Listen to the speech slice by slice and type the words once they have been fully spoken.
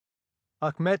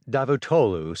Ahmet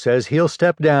Davutoglu says he'll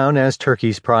step down as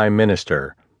Turkey's prime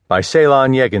minister, by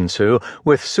Ceylan Yeginsu,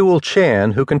 with Sewell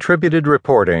Chan, who contributed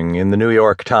reporting in the New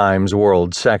York Times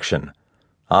World section.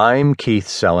 I'm Keith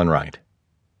Sellenwright.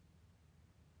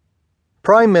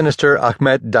 Prime Minister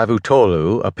Ahmet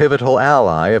Davutoglu, a pivotal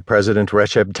ally of President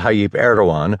Recep Tayyip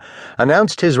Erdogan,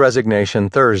 announced his resignation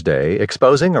Thursday,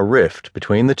 exposing a rift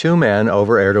between the two men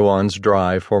over Erdogan's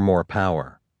drive for more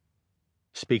power.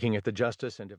 Speaking at the Justice and